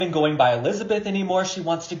going by Elizabeth anymore. She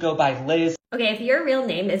wants to go by Liz. Okay, if your real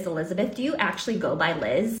name is Elizabeth, do you actually go by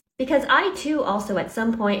Liz? Because I too also at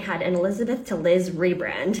some point had an Elizabeth to Liz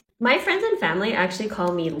rebrand. My friends and family actually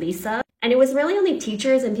call me Lisa, and it was really only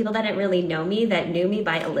teachers and people that didn't really know me that knew me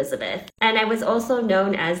by Elizabeth. And I was also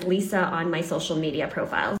known as Lisa on my social media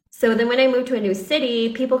profiles. So then when I moved to a new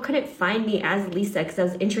city, people couldn't find me as Lisa because I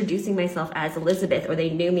was introducing myself as Elizabeth, or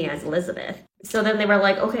they knew me as Elizabeth. So then they were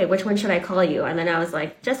like, okay, which one should I call you? And then I was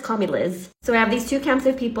like, just call me Liz. So I have these two camps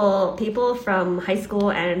of people from high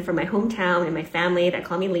school and from my hometown and my family that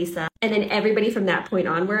call me Lisa. And then everybody from that point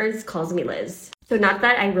onwards calls me Liz. So not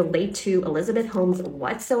that I relate to Elizabeth Holmes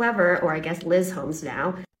whatsoever, or I guess Liz Holmes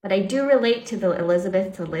now, but I do relate to the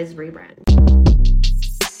Elizabeth to Liz rebrand.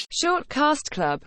 Short Cast Club.